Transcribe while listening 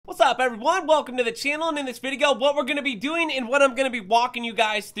What's up, everyone? Welcome to the channel, and in this video what we're going to be doing and what I'm going to be walking you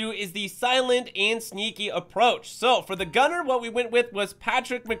guys through is the silent and sneaky approach. So for the gunner, what we went with was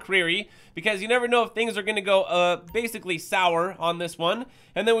Patrick McCreary, because you never know if things are going to go basically sour on this one.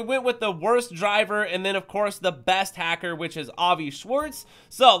 And then we went with the worst driver, and then of course the best hacker, which is Avi Schwartz.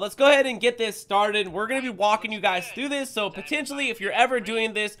 So let's go ahead and get this started. We're going to be walking you guys through this, so potentially if you're ever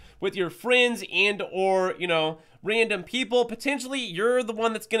doing this with your friends and or, you know, random people, potentially you're the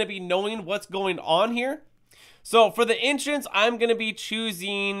one that's going to be knowing what's going on here. So for the entrance, I'm going to be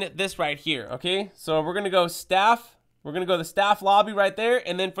choosing this right here, okay? So we're going to go staff. We're going to go the staff lobby right there,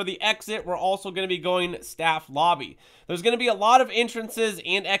 and then for the exit, we're also going to be going staff lobby. There's going to be a lot of entrances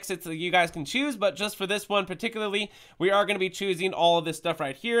and exits that you guys can choose, but just for this one particularly, we are going to be choosing all of this stuff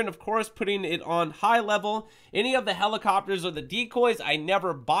right here, and of course, putting it on high level. Any of the helicopters or the decoys, I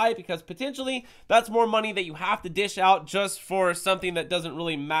never buy, because potentially that's more money that you have to dish out just for something that doesn't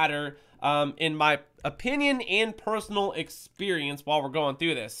really matter, in my opinion and personal experience while we're going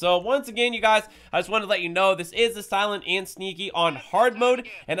through this. So once again, you guys, I just wanted to let you know this is the silent and sneaky on hard mode,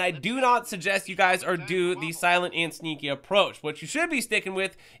 and I do not suggest you guys or do the silent and sneaky approach. What you should be sticking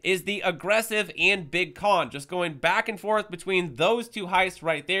with is the aggressive and big con, just going back and forth between those two heists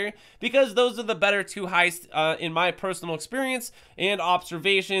right there, because those are the better two heists in my personal experience and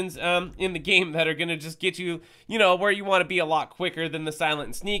observations in the game that are going to just get you, you know, where you want to be a lot quicker than the silent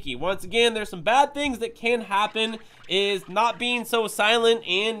and sneaky. Once again, there's some bad things that can happen is not being so silent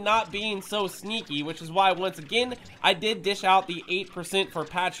and not being so sneaky, which is why once again I did dish out the 8% for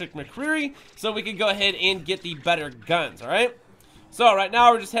Patrick McCreary so we could go ahead and get the better guns. All right, so right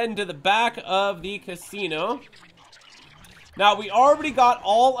now we're just heading to the back of the casino. Now we already got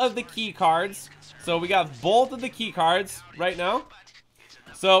all of the key cards, so we got both of the key cards right now,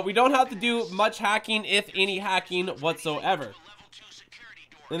 so we don't have to do much hacking, if any hacking whatsoever.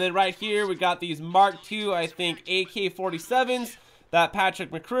 And then right here, we got these Mark II, I think, AK-47s that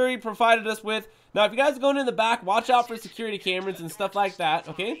Patrick McCreary provided us with. Now, if you guys are going in the back, watch out for security cameras and stuff like that,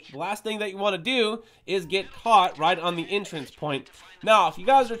 okay? The last thing that you want to do is get caught right on the entrance point. Now, if you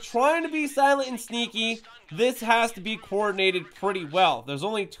guys are trying to be silent and sneaky, this has to be coordinated pretty well. There's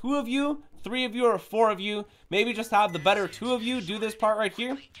only 2 of you, 3 of you, or 4 of you. Maybe just have the better 2 of you do this part right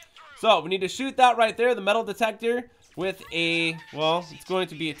here. So, we need to shoot that right there, the metal detector, with a, well, it's going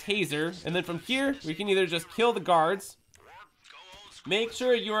to be a taser, and then from here we can either just kill the guards. Make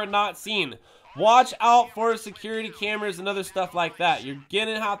sure you are not seen. Watch out for security cameras and other stuff like that. You're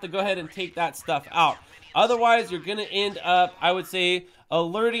gonna have to go ahead and take that stuff out, otherwise you're gonna end up, I would say,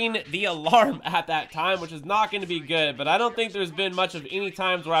 alerting the alarm at that time, which is not going to be good. But I don't think there's been much of any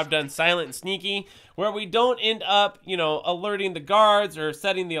times where I've done silent and sneaky where we don't end up, you know, alerting the guards or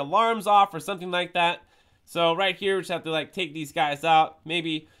setting the alarms off or something like that. So right here, we just have to like take these guys out.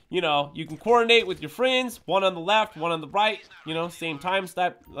 Maybe, you know, you can coordinate with your friends, one on the left, one on the right, you know, same time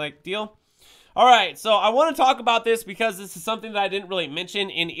type like deal. All right, so I want to talk about this because this is something that I didn't really mention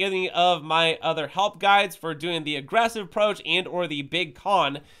in any of my other help guides for doing the aggressive approach and or the big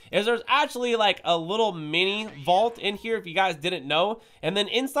con, is there's actually like a little mini vault in here if you guys didn't know. And then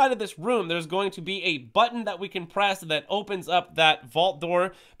inside of this room, there's going to be a button that we can press that opens up that vault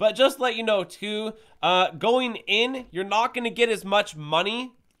door. But just to let you know too, going in, you're not going to get as much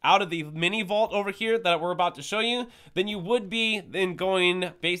money out of the mini vault over here that we're about to show you than you would be then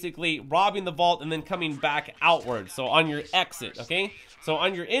going basically robbing the vault and then coming back outwards. So on your exit, okay? So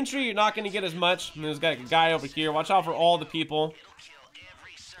on your entry, you're not going to get as much. And there's got a guy over here. Watch out for all the people.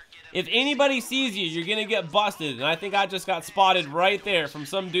 If anybody sees you, you're going to get busted. And I think I just got spotted right there from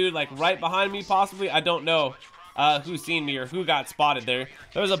some dude like right behind me possibly. I don't know who's seen me or who got spotted there.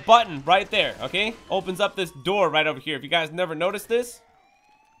 There's a button right there, okay? Opens up this door right over here. If you guys never noticed this,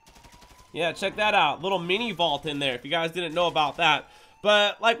 yeah, check that out. Little mini vault in there if you guys didn't know about that.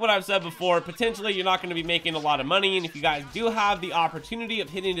 But like what I've said before, potentially you're not going to be making a lot of money. And if you guys do have the opportunity of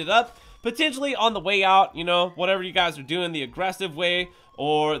hitting it up, potentially on the way out, you know, whatever you guys are doing, the aggressive way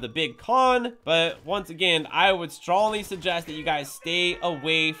or the big con. But once again, I would strongly suggest that you guys stay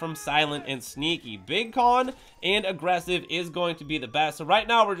away from silent and sneaky. Big con and aggressive is going to be the best. So right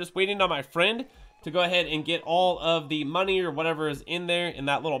now we're just waiting on my friend to go ahead and get all of the money or whatever is in there in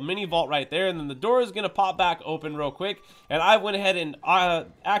that little mini vault right there. And then the door is going to pop back open real quick. And I went ahead and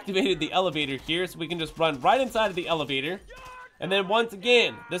activated the elevator here so we can just run right inside of the elevator. And then once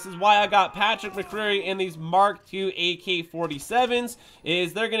again, this is why I got Patrick McCreary and these Mark II AK-47s,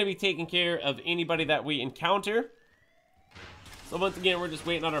 is they're going to be taking care of anybody that we encounter. So once again, we're just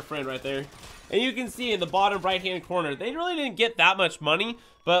waiting on our friend right there. And you can see in the bottom right-hand corner, they really didn't get that much money.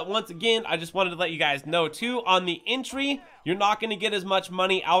 But once again, I just wanted to let you guys know too, on the entry, you're not going to get as much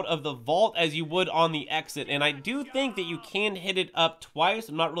money out of the vault as you would on the exit. And I do think that you can hit it up twice.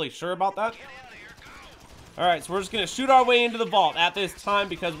 I'm not really sure about that. Alright, so we're just going to shoot our way into the vault at this time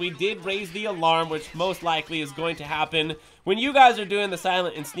because we did raise the alarm, which most likely is going to happen when you guys are doing the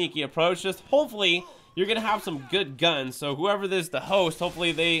silent and sneaky approach. Just hopefully you're going to have some good guns. So whoever is the host,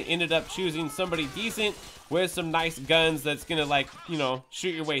 hopefully they ended up choosing somebody decent with some nice guns that's going to, like, you know,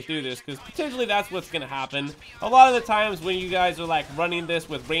 shoot your way through this, because potentially that's what's going to happen. A lot of the times when you guys are, like, running this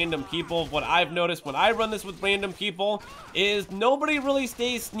with random people, what I've noticed when I run this with random people is nobody really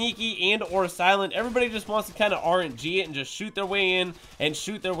stays sneaky and or silent. Everybody just wants to kind of RNG it and just shoot their way in and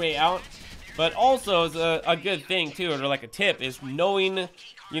shoot their way out. But also, is a good thing too, or like a tip, is knowing,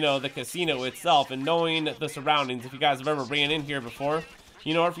 you know, the casino itself and knowing the surroundings. If you guys have ever ran in here before,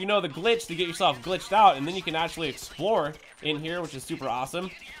 you know, or if you know the glitch to get yourself glitched out, and then you can actually explore in here, which is super awesome.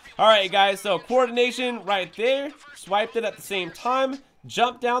 Alright guys, so coordination right there, swiped it at the same time,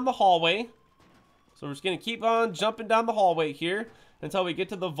 jump down the hallway. So we're just going to keep on jumping down the hallway here until we get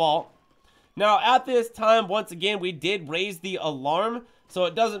to the vault. Now at this time, once again, we did raise the alarm, so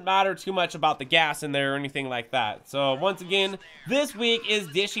it doesn't matter too much about the gas in there or anything like that. So once again, this week is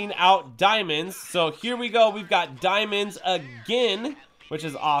dishing out diamonds. So here we go, we've got diamonds again, which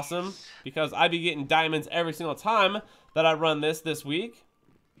is awesome because I be getting diamonds every single time that I run this week.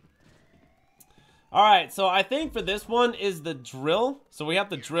 Alright, so I think for this one is the drill. So we have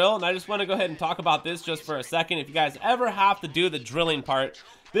the drill, and I just want to go ahead and talk about this just for a second. If you guys ever have to do the drilling part,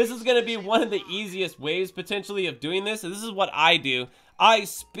 this is going to be one of the easiest ways potentially of doing this. And this is what I do. I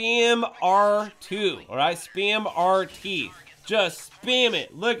spam R2, or I spam RT. Just spam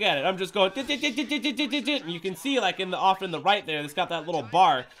it. Look at it. I'm just going. You can see, like, off in the right there, it's got that little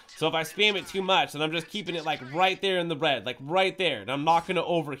bar. So if I spam it too much, then I'm just keeping it like right there in the red, like right there, and I'm not going to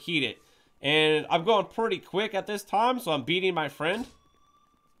overheat it. And I'm going pretty quick at this time, so I'm beating my friend. So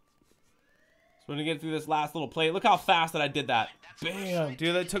I'm going to get through this last little play. Look how fast that I did that. Bam,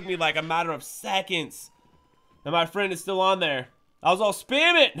 dude, that took me like a matter of seconds. And my friend is still on there. I was all,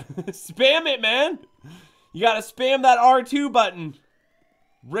 spam it. Spam it, man. You got to spam that R2 button.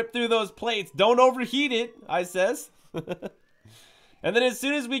 Rip through those plates. Don't overheat it, I says. And then as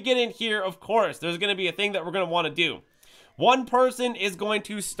soon as we get in here, of course, there's going to be a thing that we're going to want to do. One person is going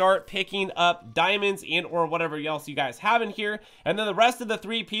to start picking up diamonds and or whatever else you guys have in here. And then the rest of the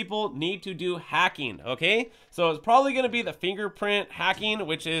 3 people need to do hacking, okay? So it's probably going to be the fingerprint hacking,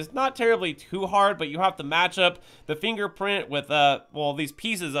 which is not terribly too hard, but you have to match up the fingerprint with, well, these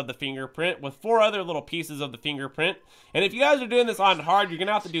pieces of the fingerprint with 4 other little pieces of the fingerprint. And if you guys are doing this on hard, you're going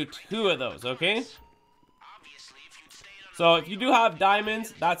to have to do 2 of those, okay? So if you do have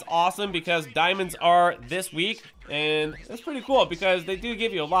diamonds, that's awesome because diamonds are this week, and it's pretty cool because they do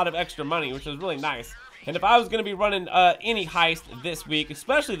give you a lot of extra money, which is really nice. And if I was going to be running any heist this week,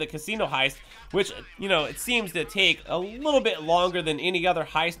 especially the casino heist, which, you know, it seems to take a little bit longer than any other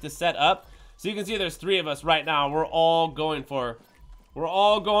heist to set up. So you can see there's 3 of us right now. We're all going for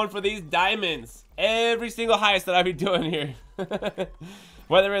these diamonds. Every single heist that I be doing here.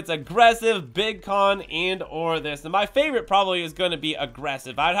 Whether it's aggressive, big con, and or this. And my favorite probably is going to be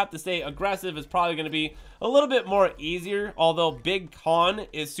aggressive. I'd have to say aggressive is probably going to be a little bit more easier, although big con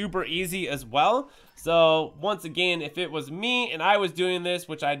is super easy as well. So once again, if it was me and I was doing this,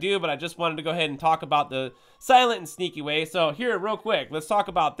 which I do, but I just wanted to go ahead and talk about the silent and sneaky way. So here, real quick, let's talk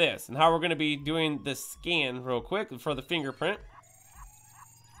about this and how we're going to be doing this scan real quick for the fingerprint.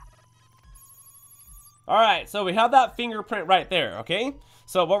 Alright, so we have that fingerprint right there, okay?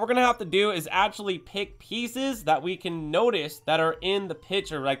 So what we're going to have to do is actually pick pieces that we can notice that are in the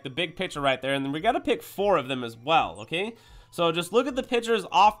picture, like the big picture right there. And then we got to pick 4 of them as well, okay? So just look at the pictures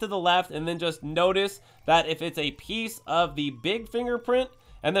off to the left and then just notice that if it's a piece of the big fingerprint.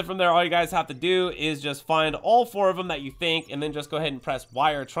 And then from there, all you guys have to do is just find all 4 of them that you think, and then just go ahead and press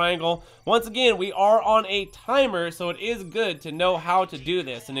Y or triangle. Once again, we are on a timer, so it is good to know how to do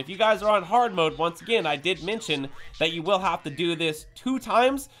this. And if you guys are on hard mode, once again, I did mention that you will have to do this 2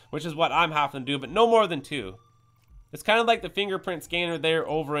 times, which is what I'm having to do, but no more than 2. It's kind of like the fingerprint scanner there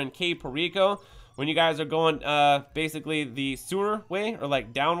over in Cape Perico, when you guys are going basically the sewer way, or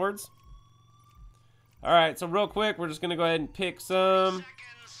like downwards. Alright, so real quick, we're just going to go ahead and pick some.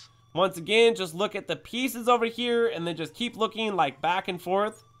 Once again, just look at the pieces over here and then just keep looking like back and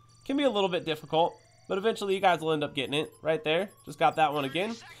forth. Can be a little bit difficult, but eventually you guys will end up getting it right there. Just got that one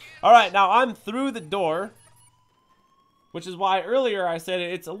again. Alright, now I'm through the door, which is why earlier I said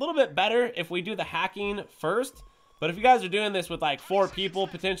it's a little bit better if we do the hacking first. But if you guys are doing this with like 4 people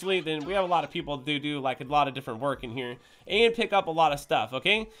potentially, then we have a lot of people to do like a lot of different work in here and pick up a lot of stuff,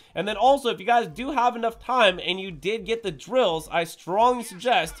 okay? And then also, if you guys do have enough time and you did get the drills, I strongly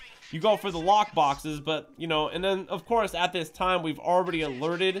suggest you go for the lock boxes. But, you know, and then of course at this time we've already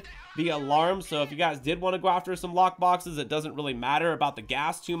alerted the alarm. So if you guys did want to go after some lock boxes, it doesn't really matter about the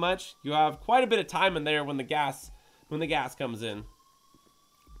gas too much. You have quite a bit of time in there when the gas comes in.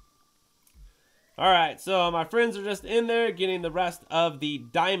 Alright, so my friends are just in there getting the rest of the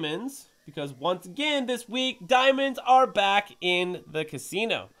diamonds, because once again this week, diamonds are back in the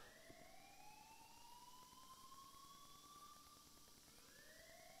casino.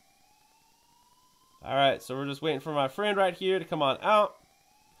 Alright, so we're just waiting for my friend right here to come on out.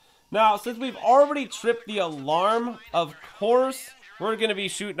 Now, since we've already tripped the alarm, of course, we're going to be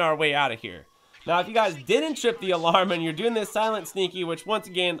shooting our way out of here. Now, if you guys didn't trip the alarm and you're doing this silent sneaky, which once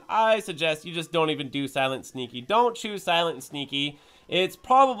again, I suggest you just don't even do silent sneaky. Don't choose silent and sneaky. It's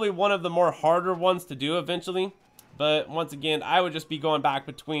probably one of the more harder ones to do eventually. But once again, I would just be going back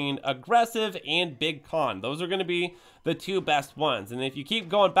between aggressive and big con. Those are going to be the 2 best ones. And if you keep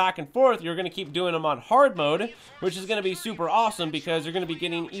going back and forth, you're going to keep doing them on hard mode, which is going to be super awesome because you're going to be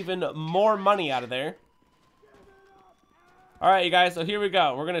getting even more money out of there. Alright, you guys, so here we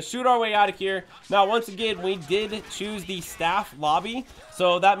go. We're going to shoot our way out of here. Now, once again, we did choose the staff lobby.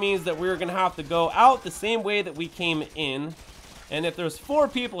 So that means that we're going to have to go out the same way that we came in. And if there's 4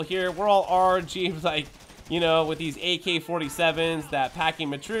 people here, we're all RG, like, you know, with these AK-47s that Patrick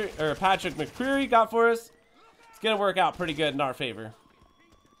McCreary got for us. It's going to work out pretty good in our favor.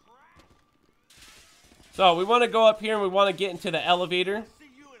 So we want to go up here and we want to get into the elevator.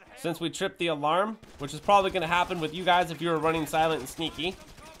 Since we tripped the alarm, which is probably going to happen with you guys if you were running silent and sneaky.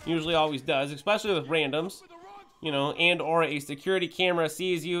 Usually always does, especially with randoms. You know, and or a security camera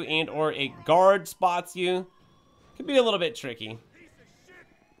sees you and or a guard spots you. Could be a little bit tricky.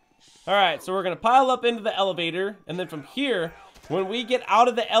 Alright, so we're going to pile up into the elevator. And then from here, when we get out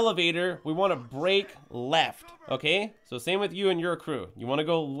of the elevator, we want to break left. Okay? So same with you and your crew. You want to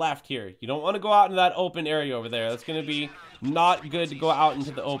go left here. You don't want to go out into that open area over there. That's going to be not good to go out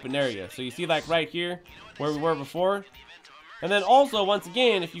into the open area. So you see like right here where we were before. And then also, once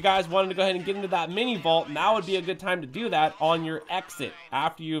again, if you guys wanted to go ahead and get into that mini vault, now would be a good time to do that on your exit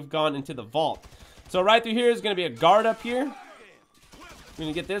after you've gone into the vault. So right through here is going to be a guard up here. We're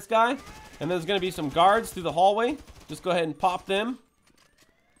going to get this guy. And there's going to be some guards through the hallway. Just go ahead and pop them.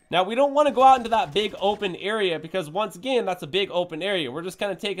 Now, we don't want to go out into that big open area because, once again, that's a big open area. We're just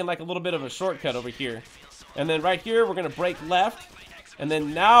kind of taking like a little bit of a shortcut over here. And then right here, we're going to break left. And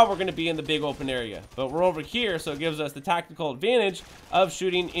then now we're going to be in the big open area. But we're over here, so it gives us the tactical advantage of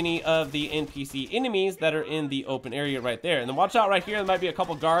shooting any of the NPC enemies that are in the open area right there. And then watch out right here. There might be a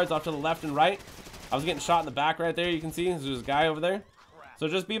couple guards off to the left and right. I was getting shot in the back right there. You can see there's a guy over there. So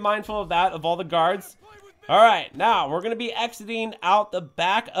just be mindful of that, of all the guards. Alright, now we're going to be exiting out the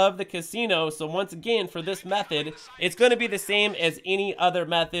back of the casino. So once again, for this method, it's going to be the same as any other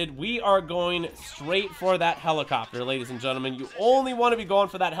method. We are going straight for that helicopter, ladies and gentlemen. You only want to be going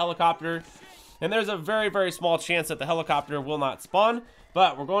for that helicopter. And there's a very, very small chance that the helicopter will not spawn.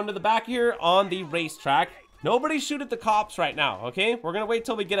 But we're going to the back here on the racetrack. Nobody shoot at the cops right now, okay? We're going to wait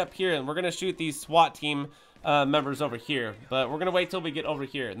till we get up here and we're going to shoot these SWAT team members over here, but we're gonna wait till we get over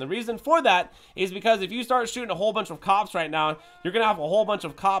here. And the reason for that is because if you start shooting a whole bunch of cops right now, you're gonna have a whole bunch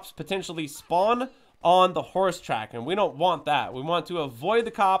of cops potentially spawn on the horse track, and we don't want that. We want to avoid the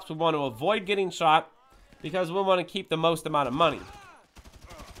cops. We want to avoid getting shot because we want to keep the most amount of money.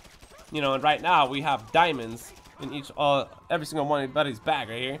 You know, and right now we have diamonds in each every single one of anybody's bag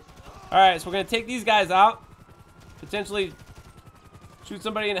right here. All right, so we're gonna take these guys out, potentially shoot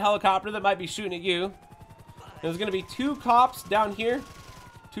somebody in a helicopter that might be shooting at you. There's going to be 2 cops down here.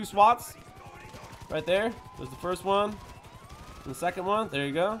 2 SWATs. Right there. There's the first one. And the second one. There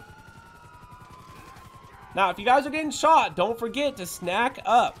you go. Now, if you guys are getting shot, don't forget to snack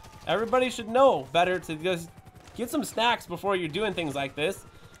up. Everybody should know better to just get some snacks before you're doing things like this.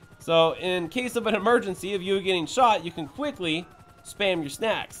 So, in case of an emergency, if you're getting shot, you can quickly spam your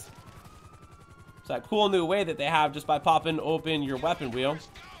snacks. It's that cool new way that they have just by popping open your weapon wheel.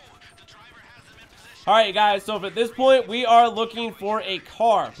 Alright guys, so at this point we are looking for a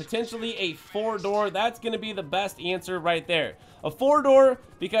car, potentially a 4-door. That's going to be the best answer right there. A 4-door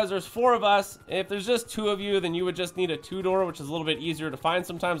because there's 4 of us. If there's just 2 of you, then you would just need a 2-door, which is a little bit easier to find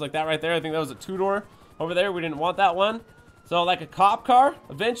sometimes, like that right there. I think that was a 2-door over there. We didn't want that one. So like a cop car,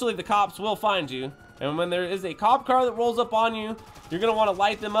 eventually the cops will find you. And when there is a cop car that rolls up on you, you're going to want to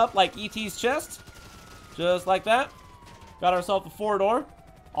light them up like E.T.'s chest. Just like that. Got ourselves a 4-door.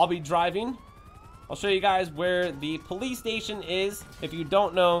 I'll be driving. I'll show you guys where the police station is, if you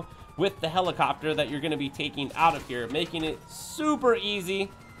don't know, with the helicopter that you're going to be taking out of here, making it super easy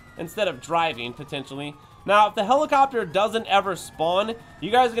instead of driving, potentially. Now, if the helicopter doesn't ever spawn,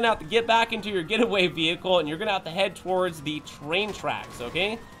 you guys are going to have to get back into your getaway vehicle, and you're going to have to head towards the train tracks,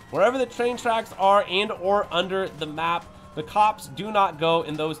 okay? Wherever the train tracks are and or under the map, the cops do not go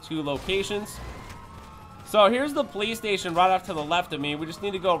in those two locations. So here's the police station right off to the left of me. We just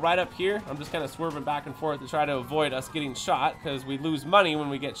need to go right up here. I'm just kind of swerving back and forth to try to avoid us getting shot, because we lose money when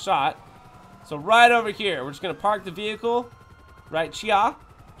we get shot. So right over here, we're just going to park the vehicle right here,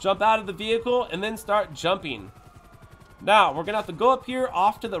 jump out of the vehicle, and then start jumping. Now, we're going to have to go up here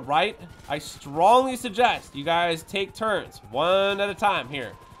off to the right. I strongly suggest you guys take turns, one at a time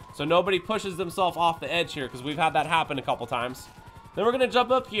here, so nobody pushes themselves off the edge here, because we've had that happen a couple times. Then we're going to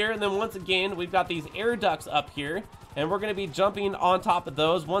jump up here, and then once again, we've got these air ducts up here, and we're going to be jumping on top of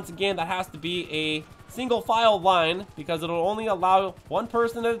those. Once again, that has to be a single file line, because it'll only allow one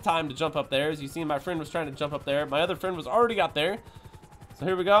person at a time to jump up there. As you see, my friend was trying to jump up there. My other friend was already up there. So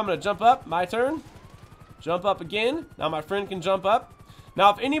here we go. I'm going to jump up. My turn. Jump up again. Now my friend can jump up. Now,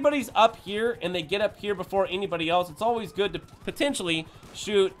 if anybody's up here and they get up here before anybody else, it's always good to potentially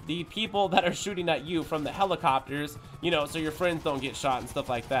shoot the people that are shooting at you from the helicopters, you know, so your friends don't get shot and stuff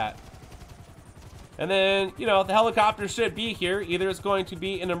like that. And then, you know, the helicopter should be here. Either it's going to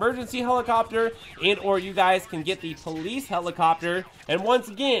be an emergency helicopter, and or you guys can get the police helicopter. And once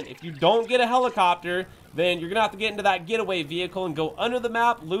again, if you don't get a helicopter, then you're gonna have to get into that getaway vehicle and go under the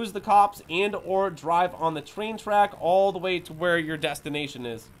map, lose the cops, and or drive on the train track all the way to where your destination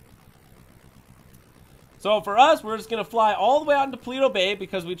is. So for us, we're just gonna fly all the way out into Paleto Bay,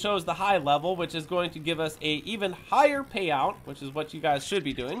 because we chose the high level, which is going to give us a even higher payout, which is what you guys should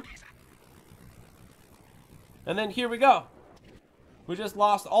be doing. And then here we go. We just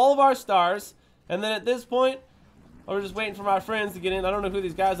lost all of our stars, and then at this point, we're just waiting for my friends to get in. I don't know who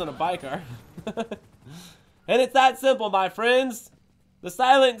these guys on a bike are. And it's that simple, my friends. The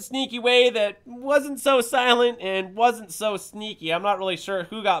silent and sneaky way that wasn't so silent and wasn't so sneaky. I'm not really sure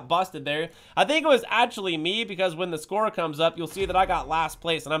who got busted there. I think it was actually me, because when the score comes up, you'll see that I got last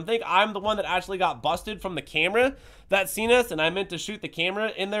place. And I think I'm the one that actually got busted from the camera that seen us. And I meant to shoot the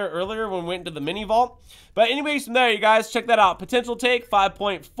camera in there earlier when we went to the mini vault. But anyways, from there, you guys, check that out. Potential take,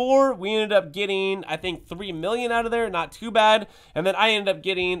 5.4. We ended up getting, I think, 3 million out of there. Not too bad. And then I ended up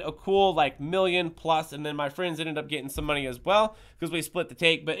getting a cool, like, million plus. And then my friends ended up getting some money as well, because we split the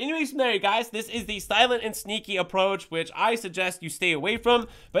take. But anyways, from there, you guys, this is the silent and sneaky approach, which I suggest you stay away from.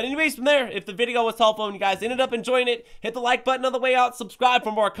 But anyways, from there, if the video was helpful and you guys ended up enjoying it, hit the like button on the way out, subscribe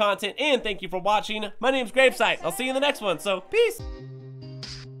for more content, and thank you for watching. My name's GRAVESIGHT. I'll see you in the next one, so peace!